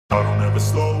never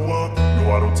slow up,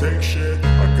 no I don't take shit.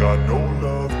 I got no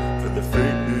love for the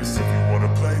fakeness. If you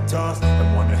wanna play tough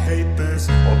and wanna hate this,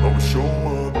 I'll always show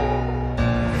up.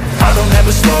 I don't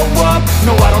ever slow up,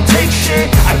 no I don't take shit.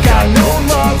 I got no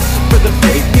love for the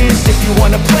fakeness. If you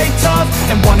wanna play tough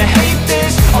and wanna hate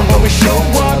this, I'll always show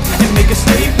up and make a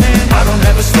statement. I don't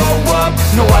ever slow up,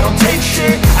 no I don't take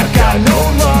shit. I got no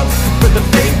love for the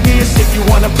fakeness. If you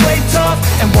wanna play tough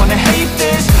and wanna hate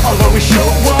this, I'll always show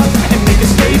up and make a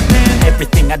statement.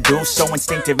 Everything I do so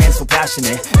instinctive and so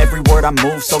passionate. Every word I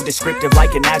move so descriptive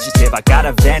like an adjective. I got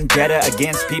a vendetta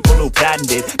against people who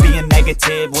patented being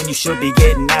negative when you should be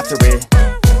getting after it.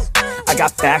 I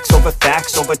got facts over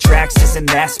tracks, this and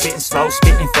that. Spitting slow,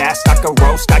 spitting fast, I could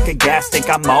roast, I could gas. Think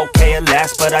I'm okay at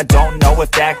last, but I don't know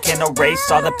if that can erase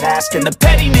all the past. And the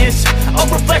pettiness, a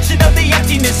reflection of the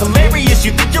emptiness. Hilarious,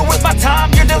 you think you're worth my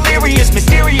time, you're delirious.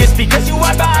 Mysterious, because you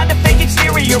hide behind a fake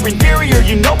exterior. Inferior,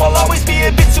 you know I'll always be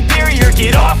a bit superior.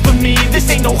 Get off of me, this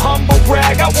ain't no humble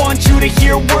brag. I want you to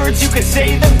hear words, you can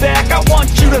say them back. I want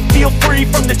you to feel free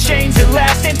from the chains at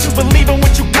last, and to believe in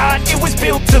what you got, it was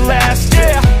built to last,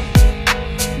 yeah.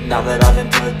 Now that I've been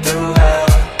put through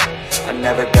hell, I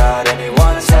never got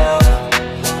anyone's help.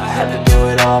 I had to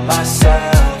do it all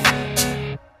myself.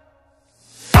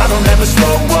 I don't ever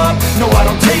slow up, no I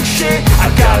don't take shit.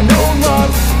 I got no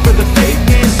love for the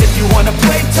fakeness. If you wanna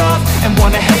play tough and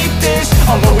wanna hate this,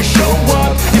 I'll always show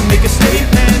up and make a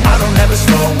statement. I don't ever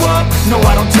slow up, no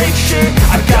I don't take shit.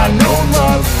 I got no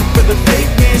love for the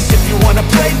fakeness. If you wanna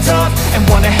play tough and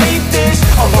wanna hate this,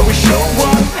 I'll always show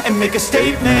up and make a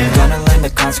statement. Gonna learn the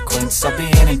consequence of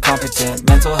being incompetent.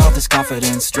 Mental health is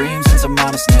confidence, dreams and some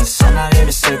honestness. I'm not here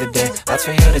to save the day, that's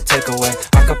for you to take away.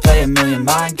 I could play a million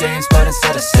mind games, but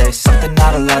instead I say something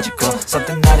not illogical,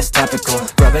 something that is topical.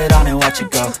 Rub it on and watch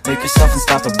it go, make yourself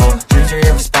unstoppable. Dreams are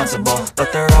irresponsible,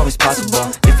 but they're always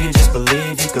possible. If you just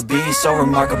believe, you could be so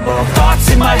remarkable. Thoughts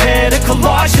in my head, a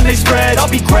collage and they spread. I'll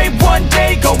be great one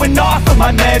day, going off of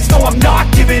my meds. No, I'm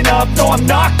not giving up, no, I'm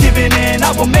not giving in.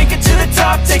 I will make it to the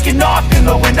top, taking off in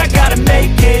the wind. I gotta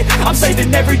make it, I'm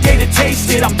saving every day to taste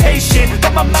it. I'm patient,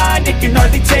 but my mind, it can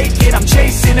hardly take it. I'm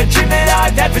chasing a dream that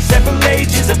I've had for several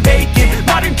ages. A vacant,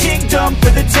 modern kingdom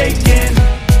for the taking.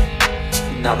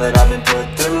 Now that I've been put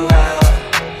through hell,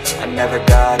 I never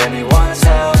got anyone's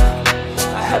help.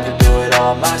 I had to do it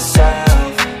all myself.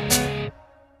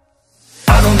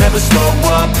 I don't ever slow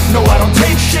up, no I don't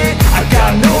take shit. I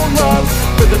got no love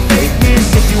for the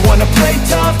fakeness. If you wanna play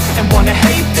tough and wanna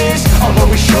hate this, I'll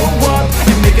always show up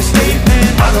and make a statement.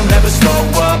 I don't ever slow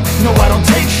up, no I don't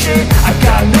take shit. I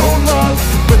got no love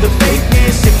for the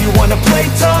fakeness. If you wanna play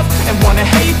tough and wanna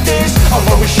hate this, I'll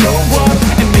always show up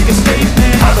and make a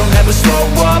statement. I don't ever slow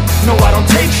up, no I don't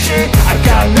take shit. I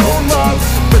got no love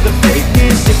for the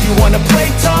fakeness. If you wanna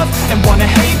play tough and wanna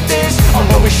hate this, I'll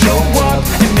always show up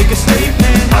and make a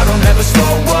statement. I don't ever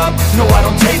slow up, no I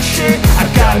don't take shit. I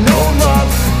got no love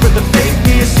for the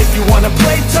fakeness. If you wanna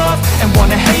play tough and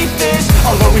wanna hate this,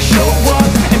 I'll always show up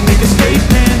and make a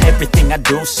statement. Everything I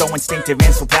do so instinctive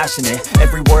and so passionate.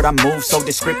 Every word I move so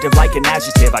descriptive like an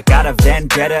adjective. I got a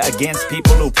vendetta against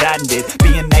people who patented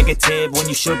being negative when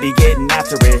you should be getting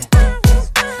after it.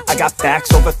 I got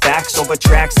facts over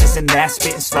tracks, this and that.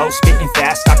 Spitting slow, spitting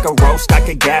fast, I could roast, I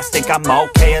could gas. Think I'm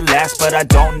okay at last, but I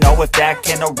don't know if that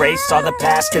can erase all the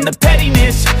past. And the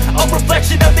pettiness, a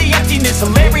reflection of the emptiness.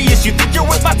 Hilarious, you think you're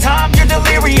worth my time, you're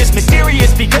delirious.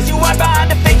 Mysterious, because you hide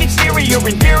behind a fake exterior.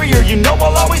 Inferior, you know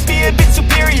I'll always be a bit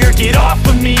superior. Get off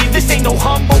of me, this ain't no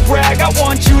humble brag. I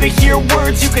want you to hear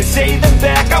words, you can say them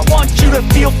back. I want you to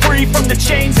feel free from the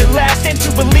chains at last, and to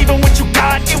believe in what you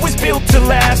got, it was built to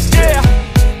last, yeah.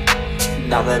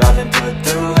 Now that I've been put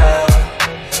through hell,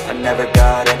 I never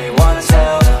got anyone's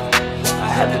help. I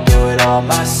had to do it all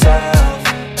myself.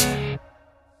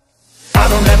 I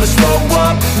don't ever slow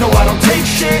up, no I don't take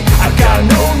shit. I got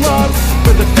no love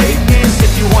for the fakeness.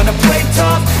 If you wanna play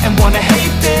tough and wanna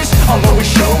hate this, I'll always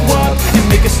show up and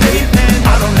make a statement.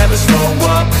 I don't ever slow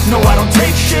up, no I don't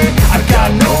take shit. I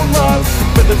got no love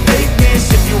for the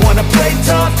fakeness. If you wanna play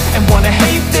tough and wanna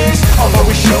hate this, I'll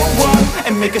always show up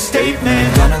and make a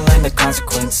statement. Gonna learn the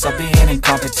consequence of being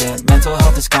incompetent. Mental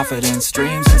health is confidence,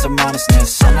 dreams and some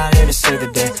honestness. I'm not here to save the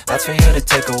day, that's for you to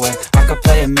take away. I could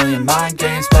play a million mind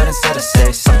games, but instead I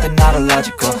say something not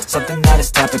illogical, something that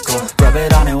is topical. Rub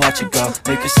it on and watch it go,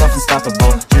 make yourself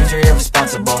unstoppable. Dreams are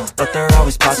irresponsible, but they're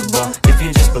always possible. If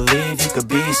you just believe, you could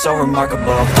be so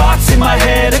remarkable. Thoughts in my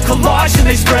head, a collage and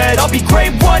they spread. I'll be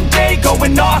great one day,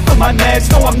 going off of my meds.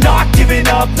 No, I'm not giving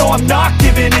up, no, I'm not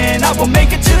giving in. I will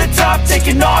make it to the top,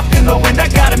 taking off in the wind. I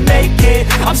gotta make it,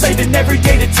 I'm saving every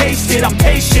day to taste it. I'm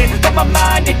patient, but my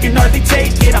mind, it can hardly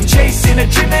take it. I'm chasing a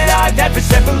dream that I've had for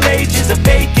several ages.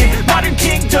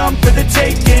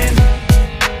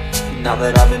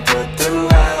 that I've been put through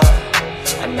hell,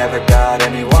 I never got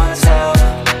anyone's help,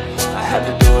 I had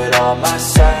to do it all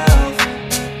myself.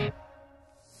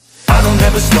 I don't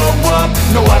ever slow up,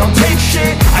 no I don't take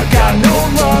shit. I got no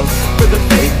love for the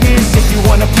fakeness. If you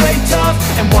wanna play tough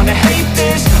and wanna hate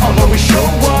this, I'll always show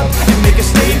up and make a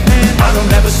statement. I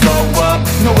don't ever slow up,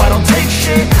 no I don't take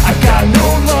shit. I got no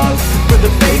love for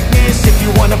the fakeness. If you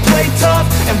wanna play tough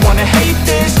and wanna hate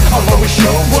this, I'll always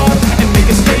show up and make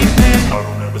a statement. I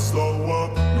don't ever slow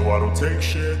up, no I don't take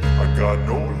shit. I got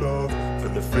no love for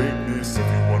the fakeness. If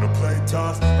you wanna play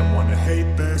tough and wanna hate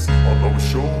this, I'll always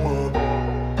show up